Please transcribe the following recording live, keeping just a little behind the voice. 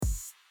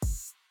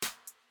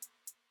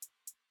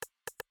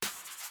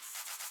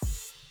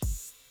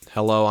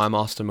Hello, I'm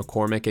Austin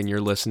McCormick, and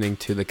you're listening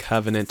to the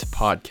Covenant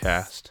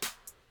Podcast.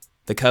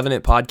 The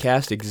Covenant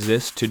Podcast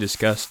exists to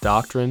discuss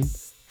doctrine,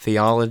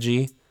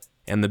 theology,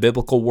 and the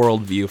biblical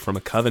worldview from a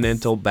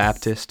covenantal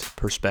Baptist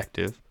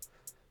perspective.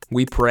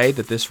 We pray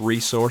that this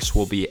resource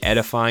will be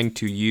edifying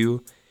to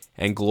you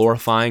and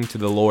glorifying to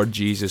the Lord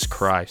Jesus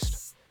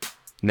Christ.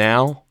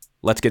 Now,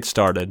 let's get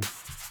started.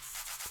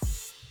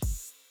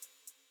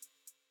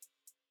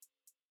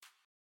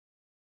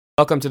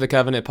 Welcome to the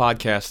Covenant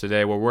Podcast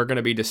today, where we're going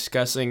to be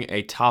discussing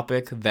a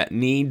topic that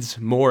needs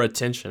more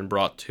attention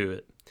brought to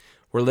it.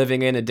 We're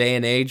living in a day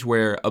and age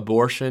where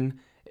abortion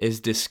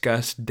is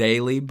discussed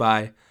daily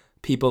by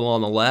people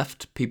on the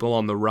left, people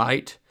on the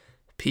right,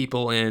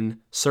 people in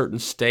certain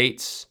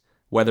states,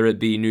 whether it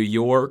be New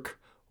York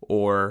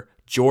or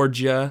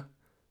Georgia,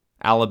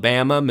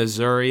 Alabama,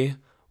 Missouri,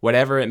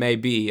 whatever it may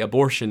be.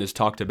 Abortion is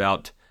talked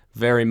about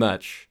very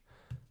much.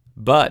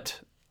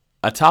 But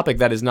a topic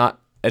that is not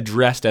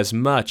addressed as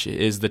much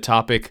is the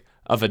topic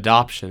of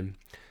adoption.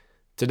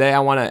 Today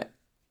I want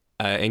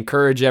to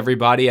encourage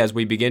everybody as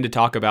we begin to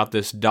talk about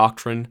this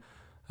doctrine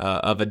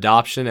of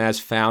adoption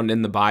as found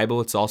in the Bible.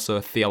 It's also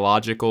a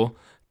theological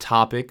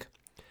topic.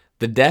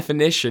 The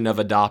definition of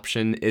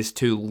adoption is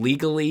to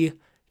legally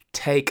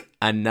take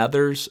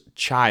another's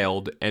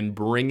child and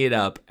bring it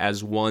up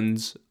as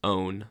one's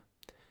own.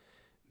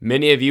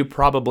 Many of you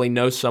probably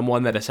know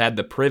someone that has had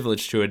the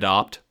privilege to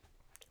adopt,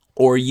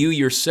 or you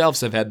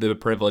yourselves have had the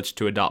privilege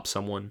to adopt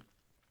someone.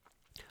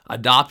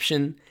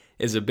 Adoption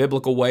is a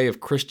biblical way of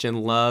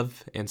Christian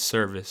love and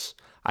service.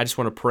 I just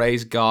want to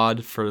praise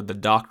God for the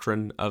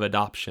doctrine of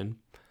adoption.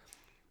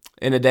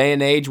 In a day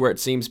and age where it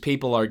seems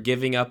people are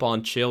giving up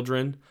on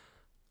children,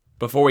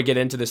 before we get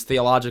into this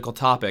theological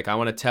topic, I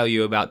want to tell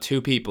you about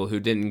two people who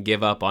didn't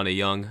give up on a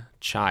young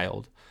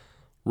child.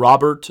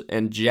 Robert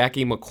and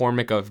Jackie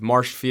McCormick of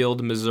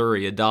Marshfield,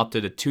 Missouri,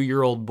 adopted a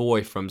 2-year-old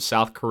boy from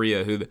South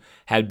Korea who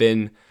had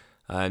been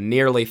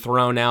nearly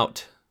thrown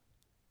out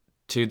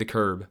to the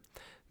curb.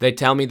 They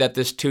tell me that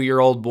this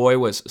 2-year-old boy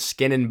was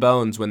skin and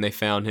bones when they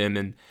found him,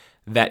 and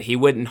that he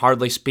wouldn't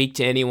hardly speak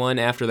to anyone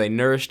after they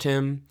nourished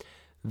him.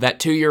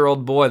 That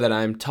 2-year-old boy that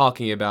I'm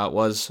talking about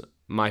was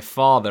my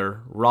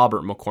father,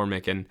 Robert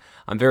McCormick, and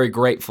I'm very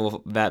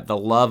grateful that the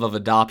love of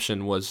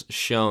adoption was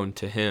shown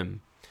to him.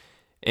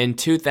 In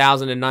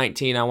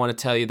 2019, I want to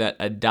tell you that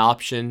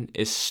adoption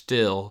is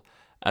still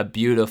a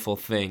beautiful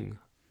thing.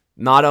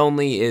 Not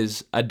only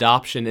is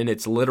adoption in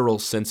its literal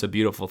sense a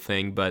beautiful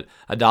thing, but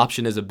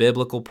adoption is a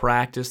biblical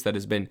practice that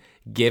has been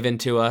given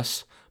to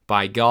us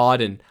by God,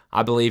 and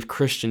I believe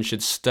Christians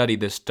should study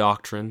this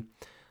doctrine.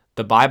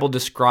 The Bible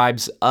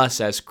describes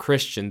us as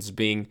Christians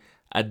being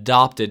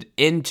adopted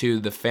into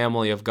the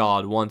family of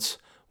God once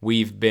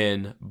we've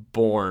been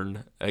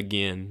born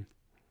again.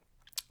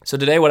 So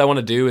today what I want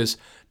to do is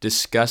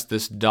discuss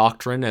this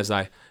doctrine as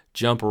I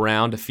jump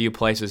around a few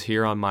places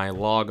here on my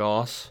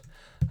Logos.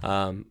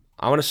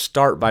 I want to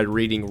start by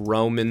reading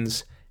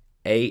Romans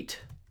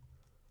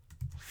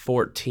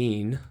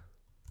 8:14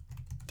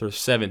 through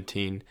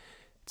 17. It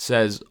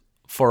says,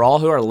 "For all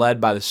who are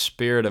led by the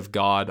Spirit of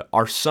God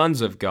are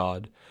sons of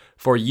God.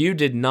 For you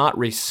did not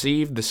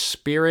receive the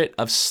spirit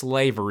of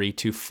slavery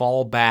to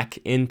fall back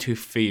into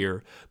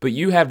fear, but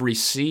you have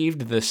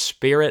received the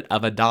spirit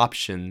of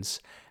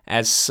adoptions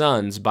as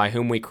sons, by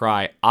whom we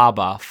cry,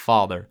 Abba,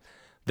 Father.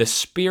 The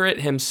Spirit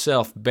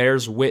himself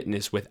bears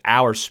witness with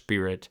our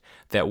spirit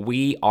that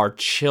we are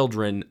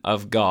children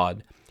of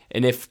God.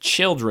 And if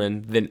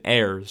children, then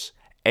heirs,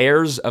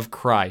 heirs of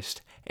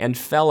Christ, and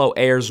fellow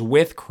heirs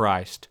with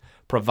Christ,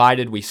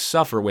 provided we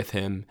suffer with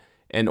him,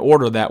 in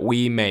order that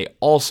we may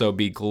also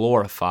be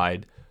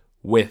glorified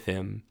with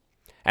him."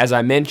 As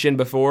I mentioned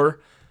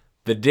before,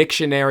 the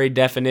dictionary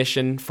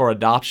definition for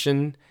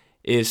adoption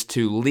is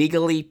to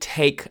legally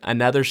take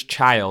another's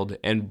child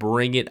and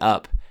bring it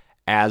up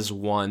as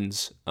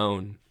one's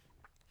own.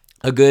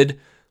 A good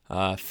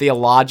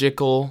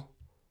theological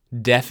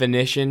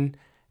definition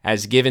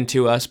as given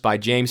to us by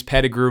James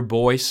Pettigrew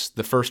Boyce,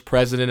 the first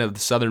president of the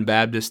Southern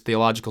Baptist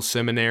Theological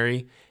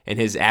Seminary, in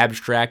his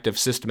Abstract of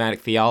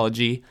Systematic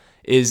Theology,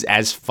 is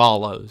as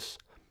follows.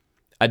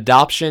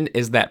 Adoption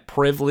is that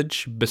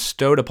privilege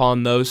bestowed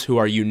upon those who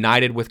are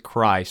united with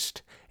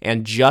Christ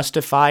and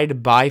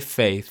justified by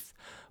faith,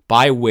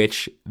 by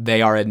which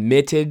they are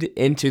admitted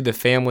into the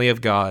family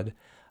of God,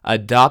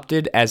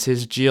 adopted as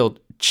his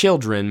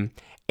children,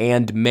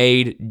 and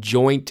made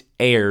joint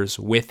heirs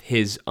with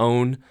his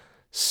own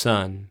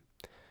Son.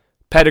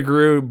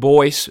 Pettigrew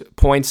Boyce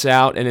points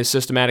out in his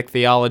Systematic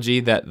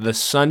Theology that the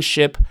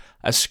sonship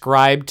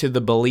ascribed to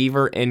the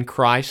believer in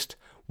Christ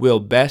will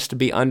best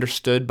be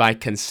understood by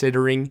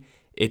considering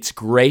its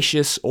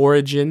gracious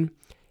origin,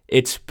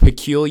 its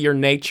peculiar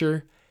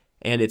nature,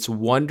 and its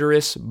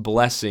wondrous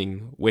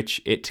blessing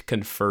which it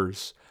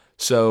confers.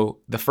 So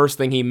the first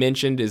thing he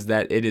mentioned is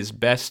that it is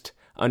best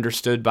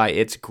understood by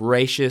its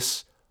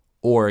gracious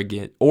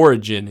origin.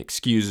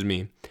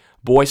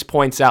 Boyce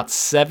points out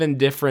 7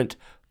 different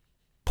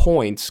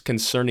points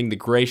concerning the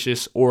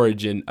gracious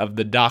origin of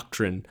the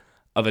doctrine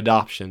of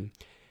adoption.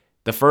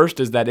 The first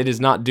is that it is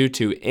not due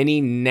to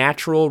any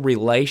natural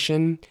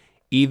relation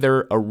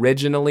either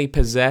originally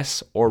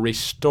possessed or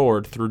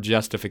restored through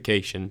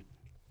justification.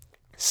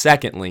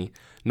 Secondly,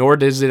 nor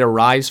does it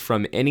arise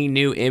from any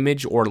new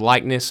image or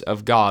likeness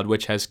of God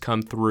which has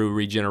come through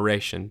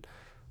regeneration.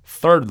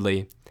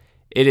 Thirdly,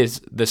 it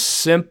is the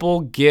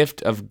simple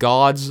gift of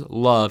God's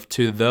love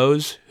to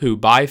those who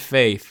by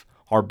faith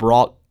are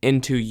brought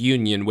into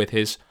union with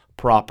His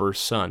proper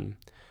Son.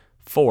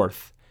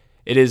 Fourth,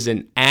 it is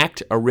an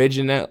act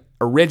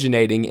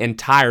originating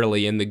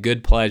entirely in the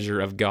good pleasure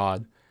of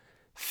God.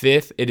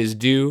 Fifth, it is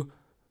due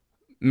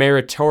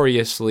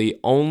meritoriously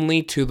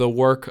only to the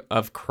work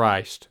of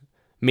Christ,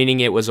 meaning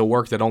it was a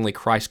work that only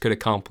Christ could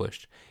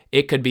accomplish.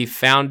 It could be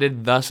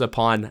founded thus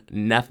upon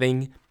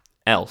nothing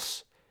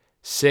else.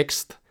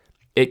 Sixth,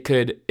 it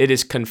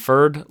is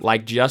conferred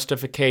like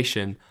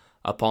justification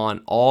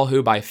upon all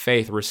who by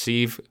faith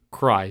receive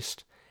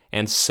Christ.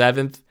 And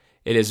seventh,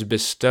 it is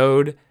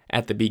bestowed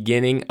at the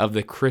beginning of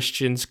the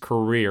Christian's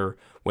career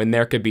when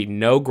there could be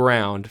no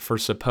ground for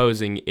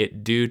supposing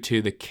it due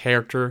to the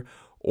character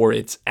or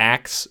its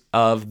acts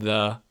of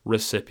the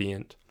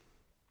recipient.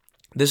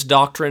 This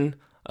doctrine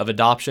of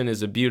adoption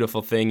is a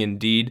beautiful thing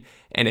indeed,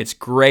 and its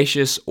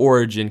gracious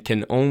origin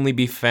can only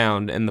be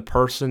found in the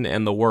person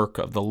and the work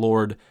of the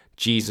Lord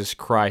Jesus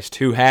Christ,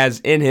 who has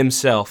in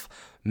Himself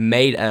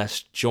made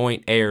us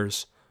joint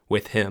heirs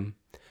with Him.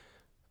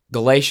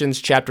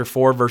 Galatians chapter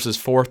 4, verses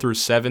 4 through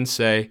 7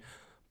 say,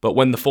 "But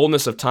when the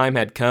fullness of time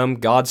had come,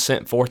 God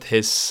sent forth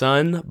His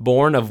Son,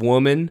 born of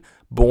woman,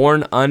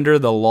 born under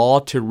the law,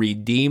 to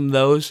redeem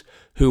those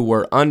who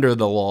were under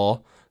the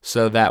law,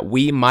 so that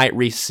we might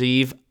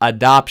receive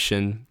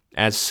adoption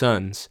as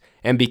sons.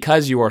 And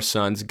because you are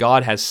sons,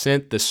 God has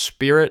sent the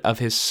Spirit of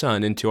His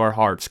Son into our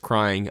hearts,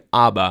 crying,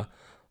 Abba,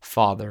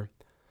 Father."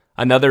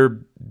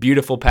 Another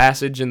beautiful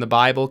passage in the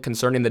Bible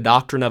concerning the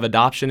doctrine of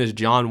adoption is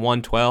John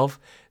 1:12.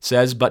 It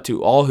says, "But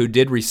to all who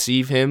did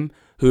receive Him,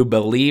 who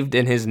believed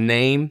in His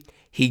name,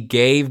 He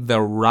gave the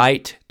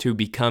right to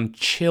become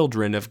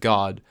children of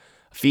God."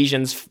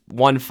 Ephesians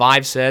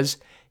 1:5 says,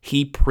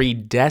 "He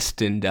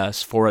predestined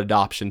us for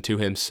adoption to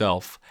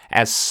Himself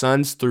as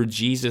sons through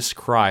Jesus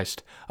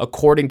Christ,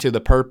 according to the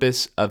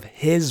purpose of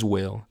His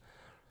will."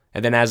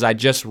 And then as I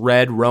just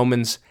read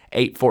Romans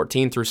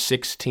 8:14 through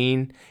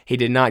 16, He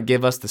did not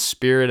give us the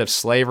spirit of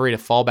slavery to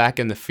fall back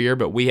into fear,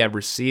 but we have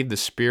received the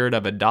spirit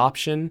of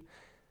adoption.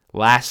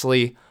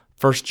 Lastly,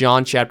 1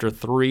 John chapter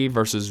 3,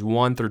 verses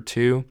 1 through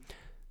 2.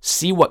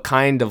 "See what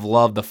kind of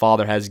love the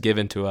Father has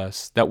given to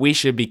us, that we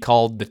should be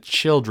called the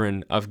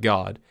children of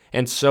God.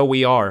 And so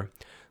we are.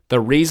 The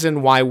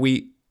reason why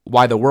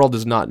the world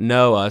does not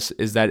know us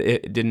is that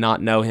it did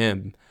not know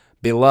Him.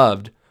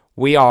 Beloved,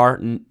 we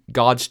are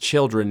God's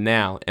children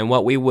now, and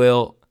what we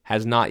will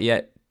has not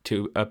yet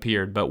to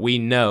appeared, but we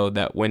know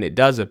that when it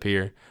does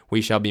appear,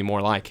 we shall be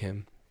more like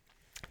Him."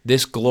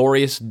 This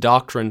glorious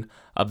doctrine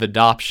of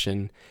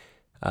adoption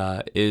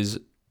is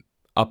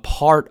a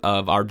part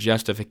of our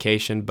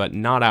justification, but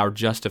not our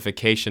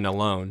justification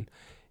alone.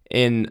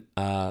 In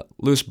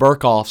Louis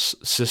Berkhoff's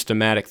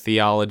systematic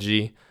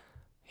theology,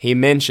 he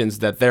mentions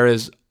that there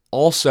is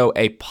also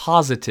a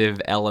positive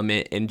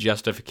element in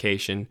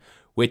justification,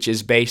 which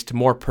is based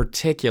more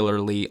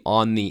particularly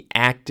on the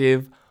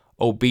active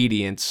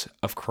obedience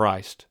of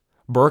Christ.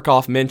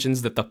 Berkhoff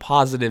mentions that the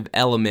positive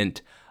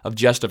element of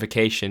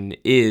justification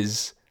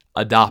is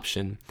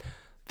adoption.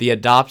 The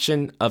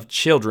adoption of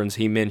children,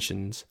 he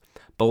mentions.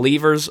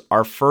 Believers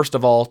are first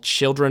of all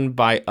children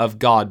of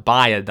God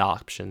by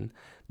adoption.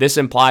 This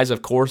implies,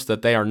 of course,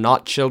 that they are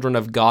not children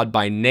of God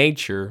by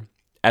nature,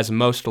 as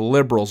most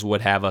liberals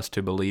would have us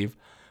to believe,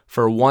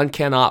 for one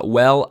cannot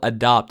well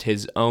adopt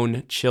his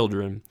own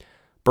children.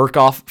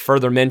 Berkhoff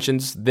further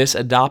mentions this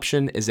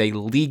adoption is a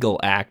legal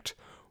act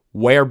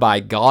whereby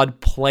God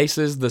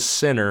places the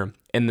sinner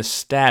in the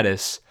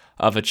status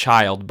of a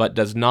child, but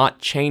does not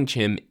change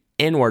him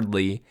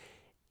inwardly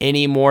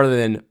any more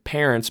than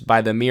parents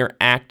by the mere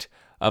act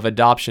of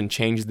adoption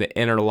change the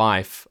inner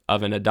life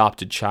of an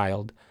adopted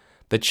child.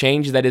 The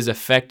change that is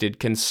effected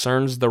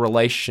concerns the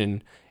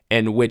relation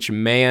in which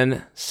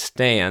man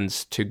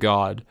stands to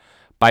God.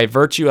 By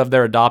virtue of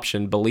their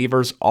adoption,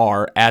 believers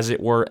are, as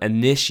it were,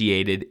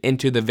 initiated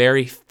into the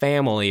very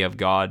family of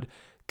God,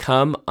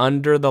 come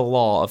under the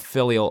law of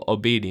filial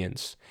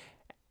obedience,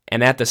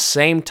 and at the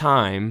same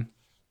time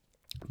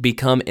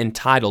become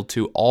entitled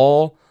to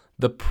all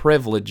the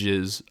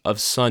privileges of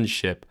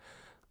sonship.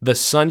 The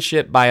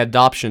sonship by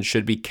adoption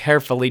should be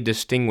carefully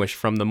distinguished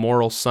from the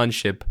moral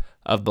sonship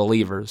of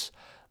believers,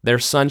 their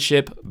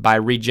sonship by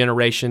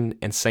regeneration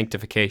and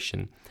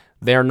sanctification.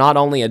 They are not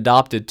only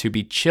adopted to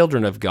be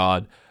children of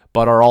God,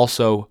 but are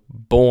also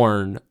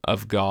born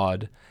of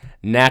God.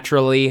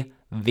 Naturally,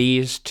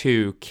 these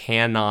two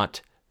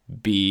cannot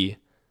be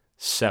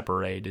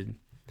separated.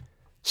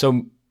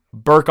 So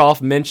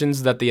Berkhoff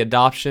mentions that the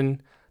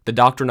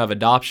doctrine of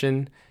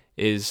adoption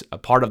is a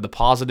part of the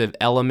positive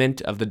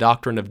element of the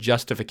doctrine of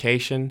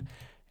justification,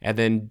 And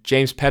then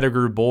James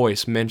Pettigrew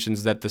Boyce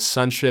mentions that the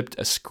sonship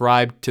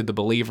ascribed to the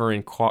believer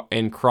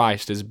in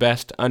Christ is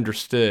best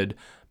understood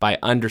by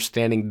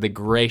understanding the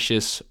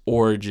gracious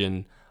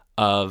origin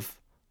of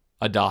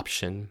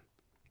adoption.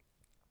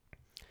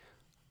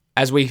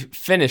 As we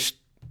finish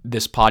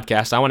this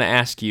podcast, I want to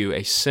ask you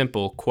a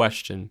simple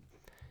question.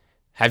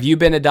 Have you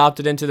been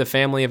adopted into the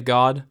family of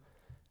God?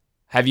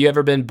 Have you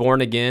ever been born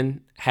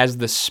again? Has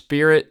the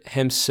Spirit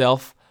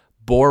Himself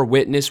bore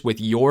witness with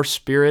your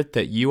spirit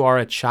that you are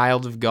a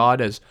child of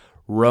God, as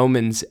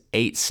Romans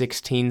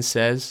 8:16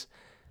 says?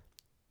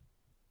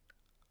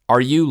 Are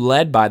you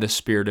led by the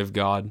Spirit of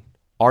God?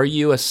 Are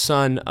you a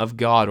son of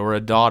God or a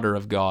daughter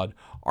of God?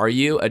 Are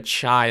you a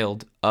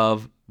child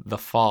of the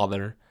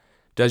Father?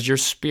 Does your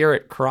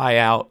spirit cry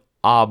out,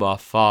 Abba,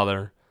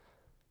 Father?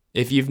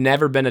 If you've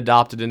never been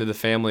adopted into the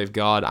family of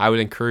God, I would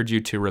encourage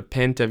you to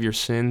repent of your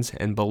sins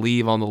and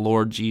believe on the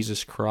Lord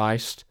Jesus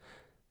Christ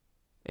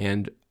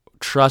and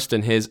trust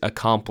in His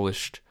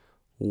accomplished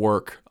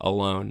work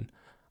alone.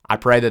 I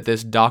pray that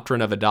this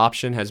doctrine of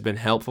adoption has been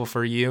helpful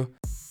for you.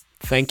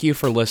 Thank you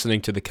for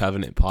listening to the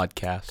Covenant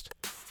Podcast.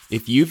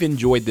 If you've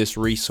enjoyed this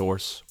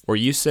resource, or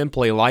you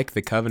simply like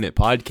the Covenant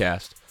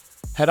Podcast,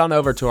 head on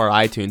over to our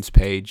iTunes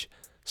page,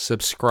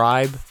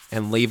 subscribe,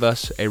 and leave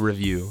us a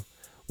review.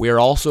 We are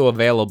also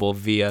available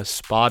via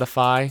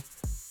Spotify,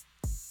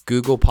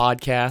 Google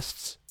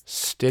Podcasts,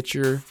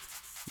 Stitcher,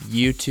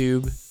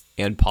 YouTube,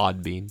 and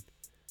Podbean.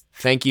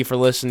 Thank you for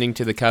listening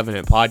to the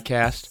Covenant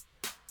Podcast.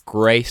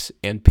 Grace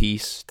and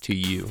peace to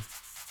you.